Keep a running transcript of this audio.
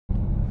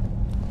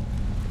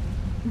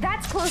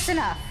That's close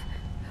enough.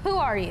 Who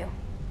are you?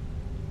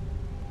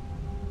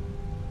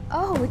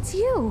 Oh, it's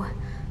you.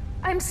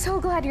 I'm so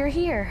glad you're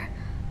here.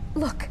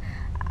 Look,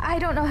 I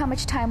don't know how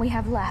much time we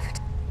have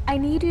left. I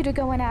need you to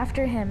go in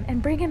after him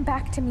and bring him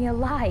back to me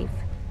alive.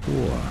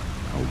 Or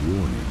a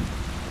warning.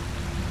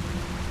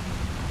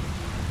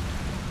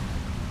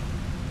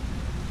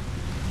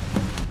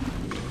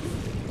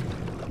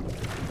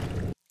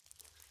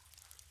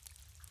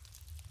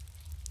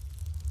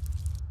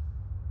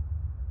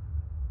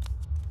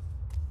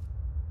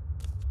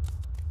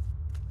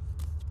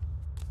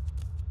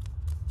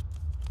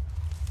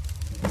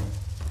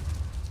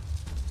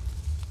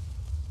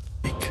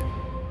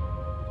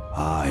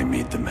 I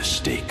made the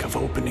mistake of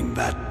opening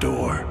that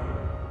door.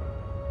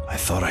 I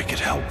thought I could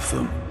help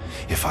them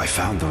if I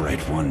found the right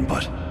one,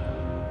 but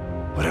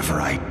whatever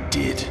I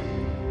did,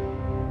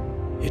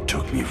 it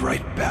took me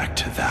right back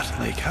to that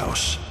lake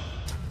house.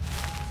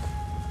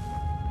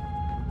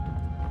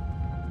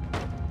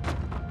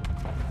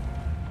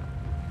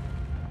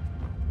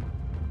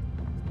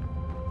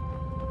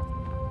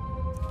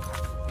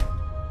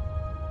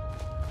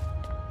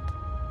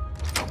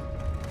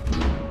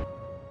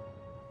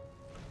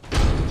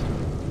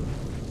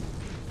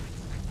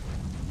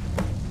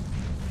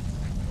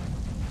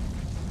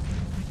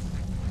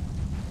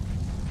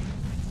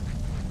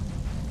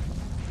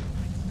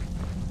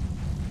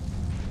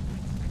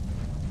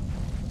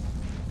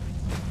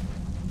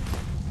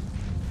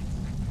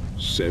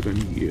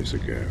 "7 years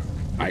ago,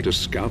 I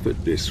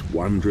discovered this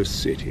wondrous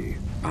city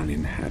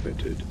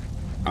uninhabited.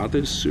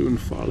 Others soon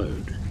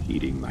followed,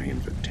 heeding my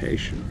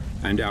invitation,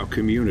 and our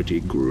community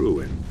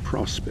grew and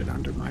prospered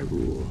under my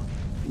rule.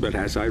 But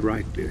as I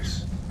write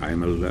this, I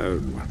am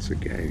alone once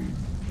again,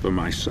 for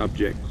my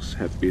subjects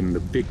have been the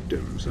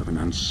victims of an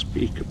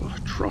unspeakable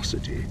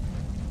atrocity.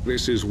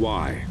 This is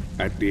why,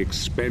 at the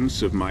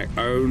expense of my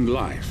own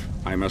life,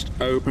 I must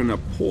open a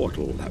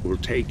portal that will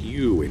take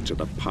you into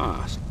the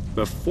past,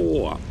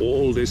 before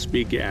all this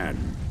began.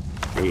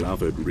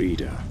 Beloved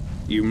reader,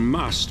 you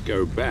must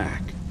go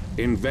back,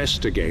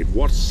 investigate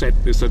what set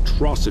this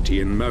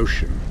atrocity in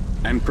motion,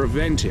 and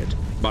prevent it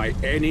by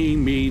any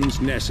means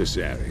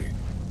necessary.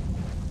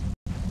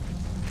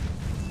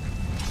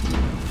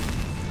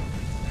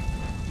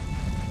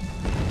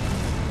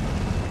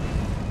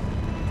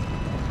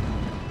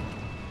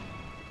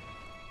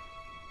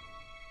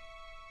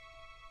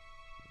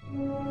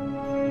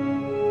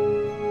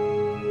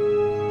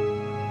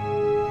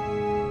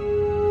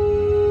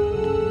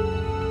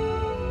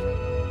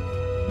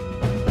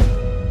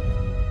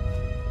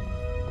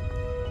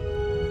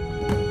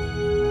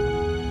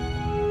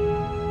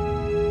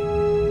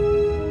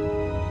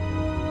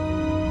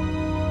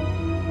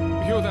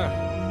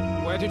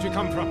 Where did you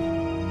come from?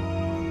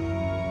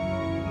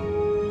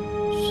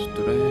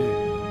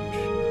 Strange.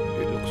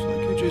 It looks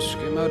like you just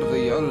came out of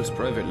the Jarl's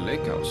private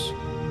lake house.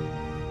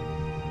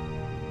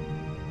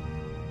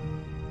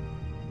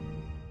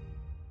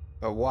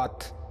 A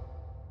what?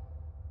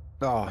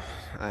 Oh,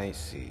 I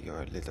see.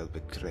 You're a little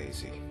bit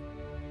crazy.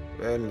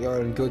 Well,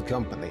 you're in good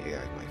company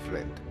here, my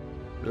friend.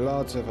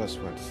 Lots of us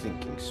weren't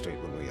thinking straight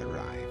when we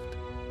arrived.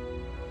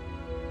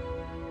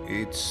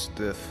 It's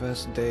the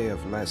first day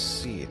of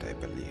last seed, I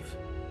believe.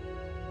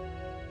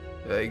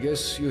 I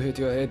guess you hit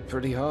your head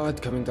pretty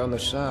hard coming down the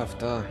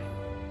shaft, huh?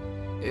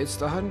 It's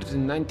the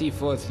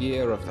 194th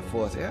year of the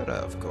Fourth Era,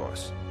 of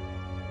course.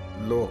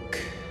 Look,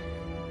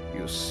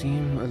 you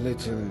seem a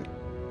little...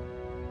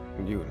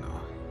 you know.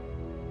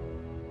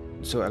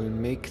 So I'll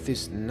make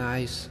this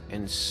nice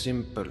and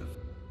simple.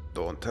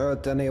 Don't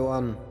hurt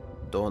anyone,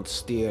 don't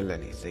steal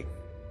anything.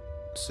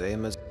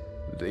 Same as...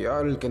 the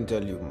Jarl can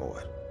tell you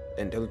more,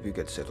 and help you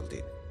get settled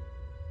in.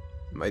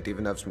 Might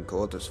even have some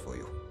quarters for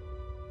you.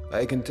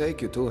 I can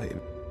take you to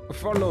him.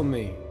 Follow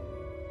me.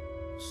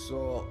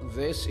 So,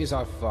 this is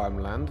our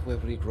farmland where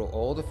we grow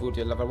all the food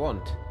you'll ever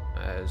want.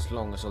 As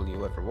long as all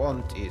you ever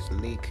want is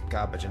leek,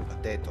 cabbage, and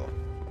potato.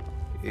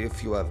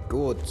 If you have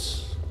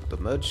goods, the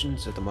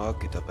merchants at the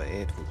market up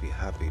ahead will be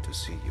happy to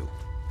see you.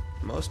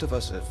 Most of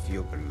us have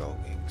few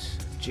belongings,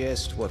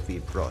 just what we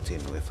brought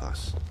in with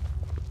us.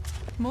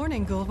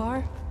 Morning,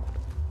 Gulvar.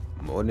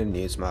 Morning,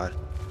 Nismar.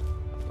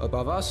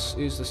 Above us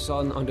is the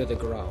sun under the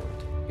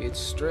ground. It's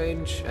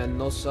strange and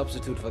no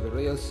substitute for the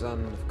real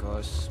sun, of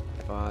course,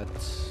 but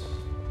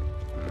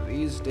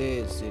these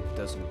days it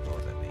doesn't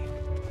bother me.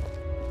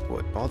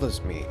 What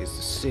bothers me is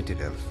the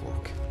Citadel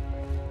folk.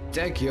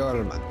 Take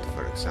Jormund,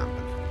 for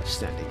example,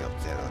 standing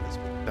up there on his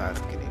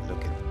balcony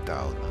looking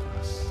down on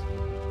us.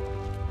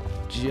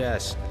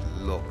 Just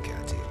look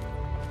at him.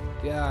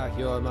 Yeah,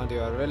 Jormund,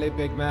 you're a really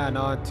big man,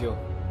 aren't you?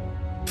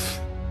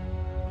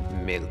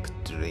 Milk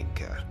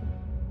drinker.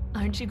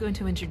 Aren't you going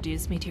to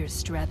introduce me to your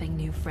strapping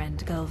new friend,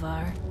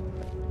 Gulvar?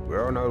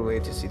 We're on our way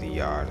to see the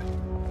Jarl.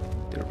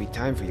 There'll be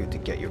time for you to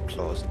get your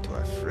clothes into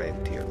our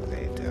friend here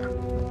later.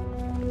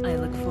 I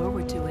look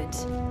forward to it.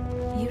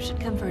 You should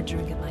come for a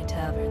drink at my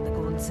tavern, the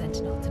Golden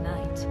Sentinel,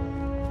 tonight.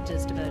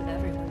 Just about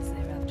everyone's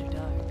there after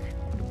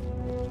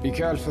dark. Be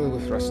careful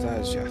with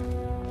Rastasia.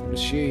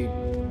 She...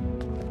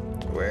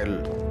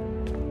 well...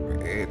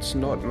 It's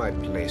not my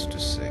place to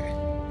say.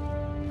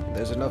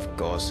 There's enough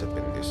gossip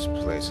in this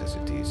place as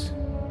it is.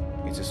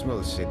 It's a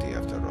small city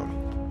after all.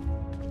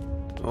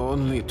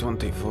 Only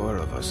 24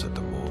 of us at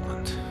the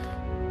moment.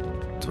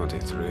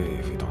 23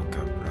 if you don't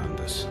count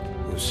Brandis,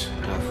 who's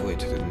halfway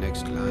to the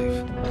next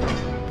life.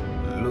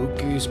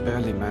 Luke is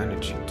barely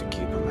managing to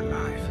keep him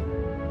alive.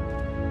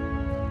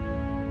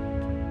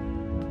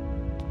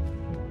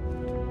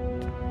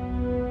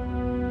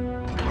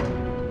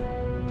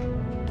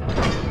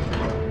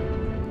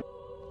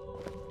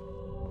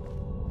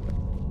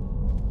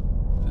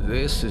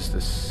 This is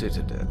the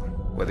Citadel,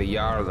 where the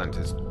Jarl and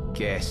his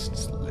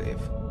guests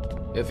live.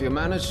 If you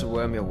manage to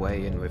worm your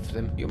way in with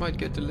them, you might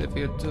get to live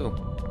here too.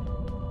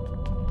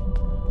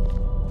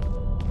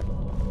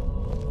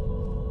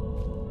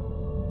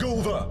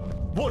 Gulver,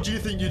 what do you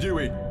think you're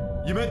doing?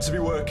 You're meant to be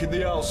working the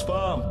Jarl's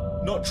farm,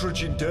 not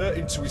trudging dirt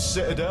into his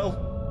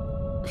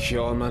citadel.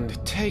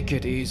 Hjormund, take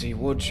it easy,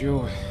 would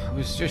you? I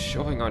was just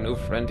showing our new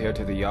friend here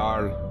to the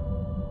Jarl.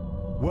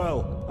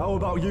 Well, how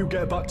about you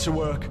get back to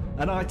work,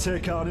 and I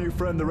take our new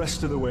friend the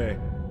rest of the way?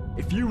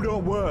 If you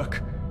don't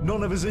work,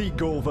 none of us eat,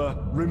 Gulver.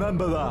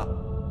 Remember that.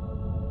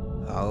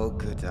 How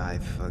could I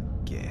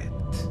forget?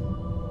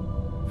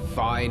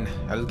 Fine,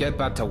 I'll get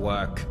back to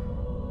work.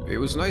 It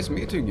was nice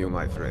meeting you,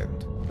 my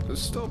friend.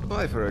 Just stop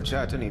by for a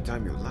chat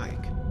anytime you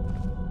like.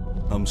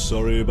 I'm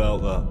sorry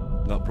about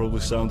that. That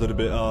probably sounded a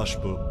bit harsh,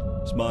 but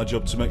it's my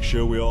job to make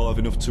sure we all have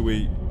enough to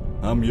eat.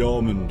 I'm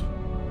Hjormund.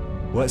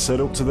 Let's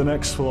head up to the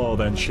next floor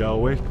then,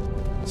 shall we?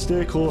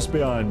 Stay close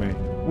behind me.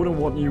 Wouldn't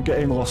want you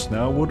getting lost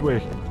now, would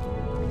we?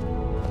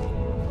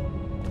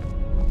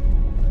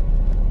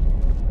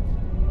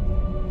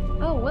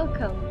 Oh,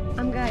 welcome.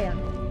 I'm Gaia.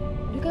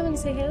 Do come and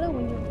say hello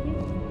when you're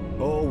here.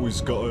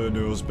 Always got her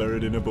nose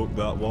buried in a book,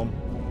 that one.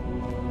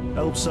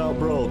 Helps out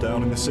Brawl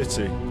down in the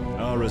city,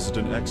 our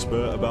resident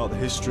expert about the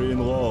history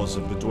and laws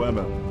of the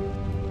Dwemer.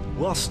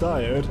 Last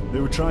I heard,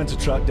 they were trying to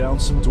track down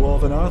some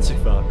dwarven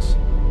artifacts.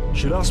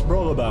 Should ask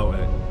Brawl about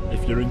it,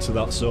 if you're into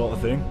that sort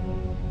of thing.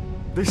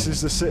 This is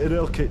the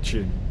Citadel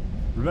kitchen.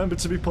 Remember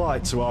to be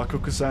polite to our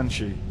cook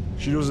Asanshi.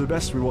 She does her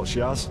best with what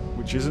she has,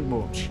 which isn't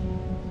much.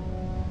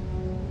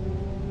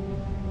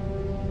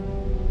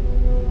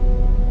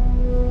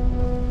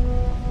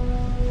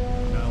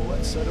 Now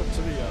let's head up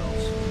to the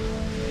Jarls.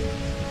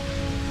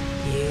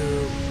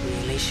 You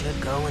really should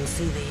go and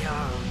see the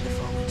Jarl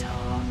before we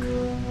talk.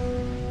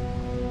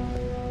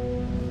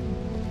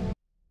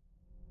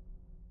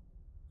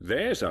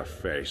 There's a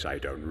face I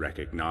don't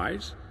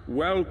recognize.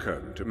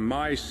 Welcome to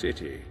my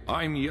city.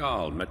 I'm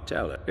Jarl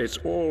Metella. It's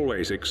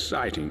always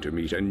exciting to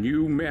meet a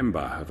new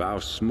member of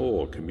our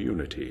small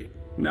community.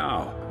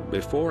 Now,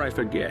 before I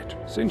forget,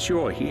 since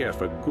you're here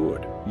for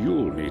good,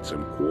 you'll need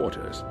some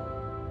quarters.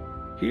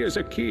 Here's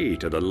a key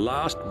to the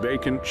last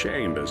vacant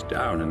chambers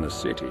down in the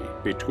city,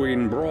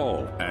 between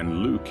Brawl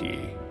and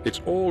Lukey.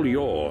 It's all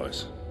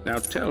yours. Now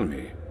tell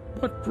me,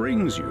 what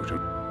brings you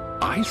to...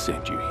 I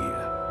sent you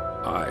here.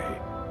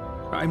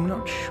 I'm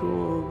not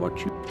sure what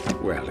you...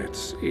 Well,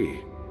 let's see.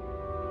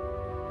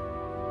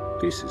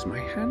 This is my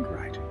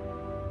handwriting.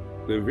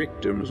 The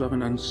victims of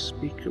an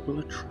unspeakable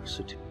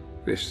atrocity.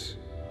 This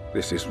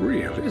is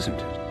real, isn't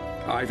it?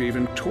 I've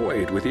even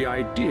toyed with the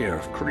idea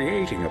of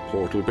creating a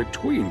portal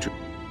between two.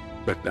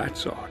 But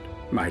that's odd.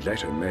 My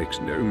letter makes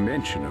no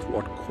mention of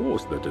what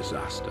caused the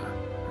disaster.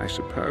 I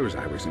suppose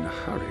I was in a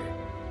hurry.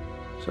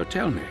 So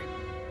tell me,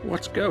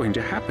 what's going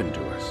to happen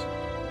to us?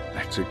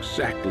 That's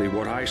exactly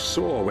what I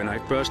saw when I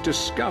first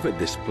discovered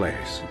this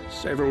place,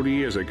 several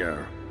years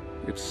ago.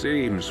 It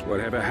seems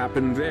whatever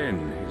happened then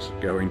is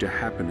going to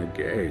happen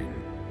again.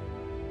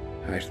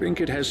 I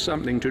think it has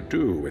something to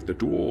do with the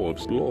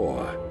dwarves'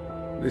 lore.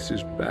 This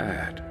is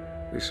bad.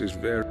 This is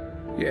very...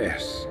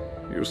 Yes,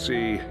 you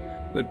see,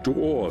 the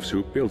dwarves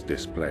who built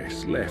this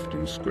place left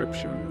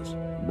inscriptions.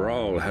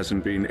 Brawl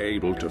hasn't been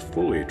able to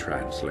fully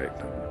translate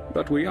them,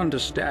 but we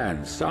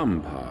understand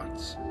some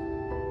parts.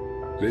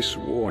 This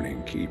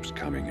warning keeps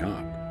coming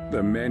up.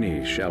 The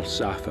many shall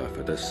suffer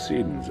for the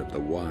sins of the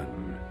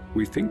one.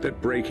 We think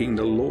that breaking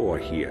the law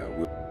here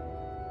will...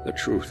 The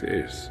truth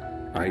is,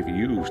 I've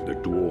used the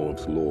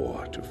dwarves'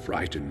 law to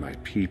frighten my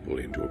people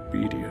into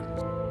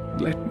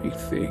obedience. Let me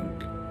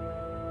think.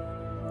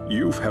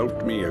 You've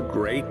helped me a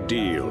great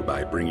deal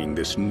by bringing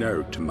this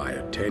note to my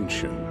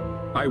attention.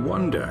 I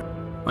wonder,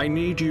 I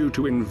need you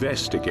to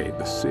investigate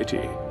the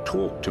city,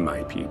 talk to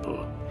my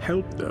people,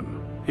 help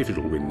them, if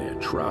it'll win their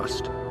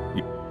trust.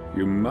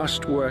 You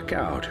must work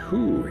out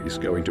who is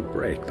going to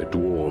break the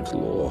dwarves'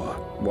 law.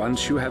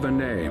 Once you have a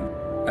name,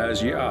 as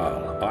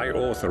Jarl, I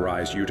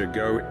authorize you to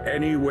go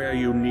anywhere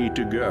you need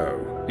to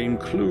go,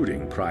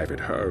 including private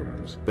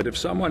homes. But if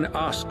someone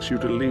asks you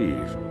to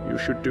leave, you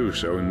should do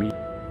so immediately.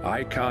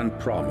 I can't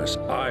promise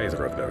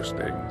either of those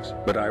things,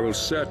 but I will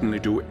certainly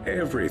do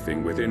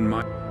everything within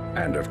my...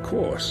 And of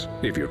course,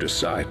 if you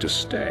decide to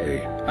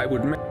stay, I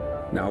would make...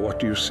 Now what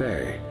do you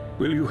say?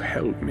 Will you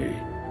help me?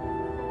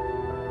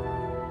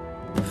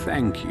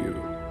 Thank you.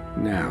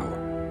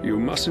 Now, you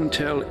mustn't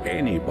tell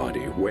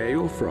anybody where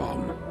you're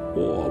from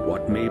or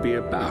what may be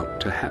about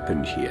to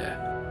happen here.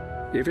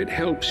 If it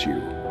helps you,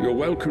 you're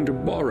welcome to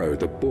borrow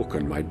the book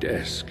on my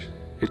desk.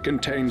 It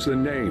contains the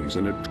names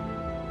and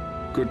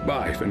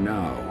goodbye for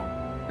now,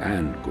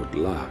 and good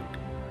luck.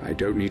 I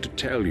don't need to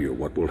tell you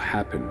what will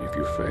happen if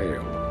you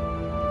fail.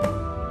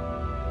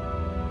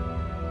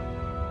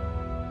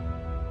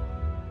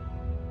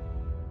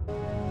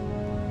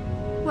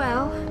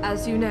 Well,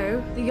 as you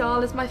know, the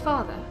Jarl is my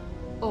father.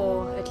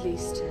 Or, at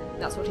least,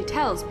 that's what he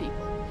tells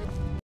people.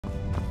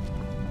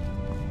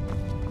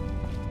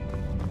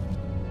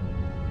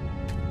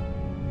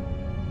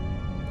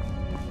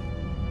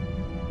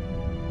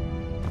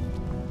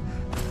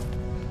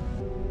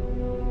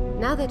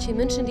 Now that you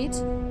mentioned it,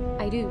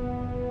 I do.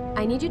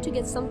 I need you to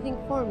get something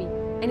for me,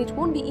 and it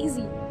won't be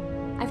easy.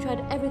 I've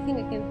tried everything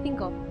I can think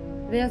of.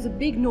 There's a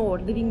big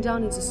Nord living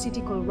down in the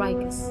city called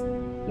Rikus.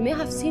 You may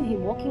have seen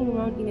him walking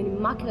around in an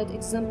immaculate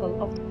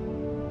example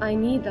of... I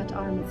need that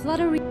armor.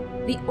 Flattery.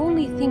 The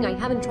only thing I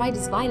haven't tried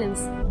is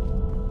violence.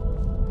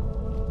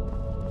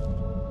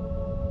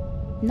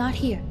 Not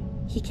here.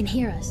 He can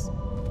hear us.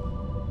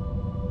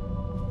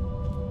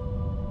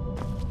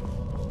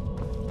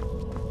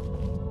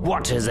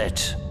 What is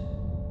it?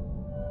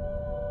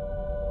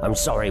 I'm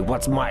sorry,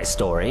 what's my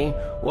story?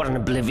 What in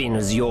oblivion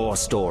is your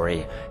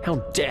story? How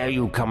dare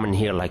you come in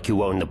here like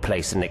you own the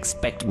place and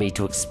expect me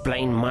to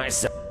explain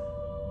myself?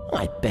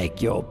 I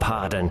beg your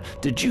pardon,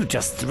 did you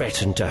just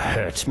threaten to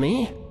hurt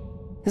me?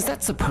 Is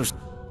that supposed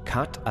to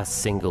cut a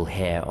single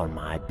hair on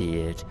my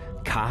beard?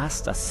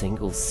 Cast a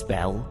single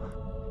spell?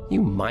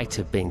 You might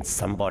have been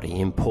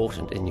somebody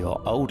important in your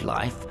old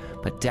life,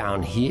 but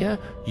down here,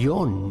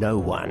 you're no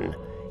one.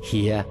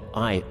 Here,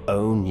 I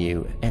own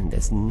you, and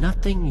there's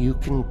nothing you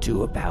can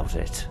do about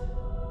it.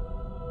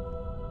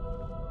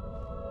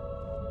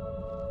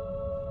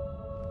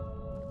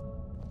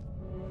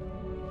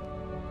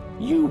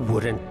 You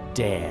wouldn't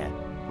dare.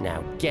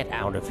 Now get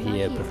out of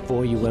here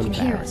before you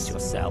embarrass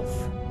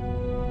yourself.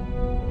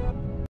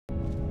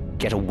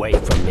 Get away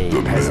from me,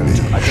 peasant.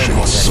 I don't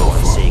want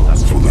anyone seeing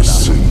us together. For the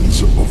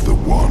sins of the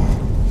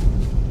One.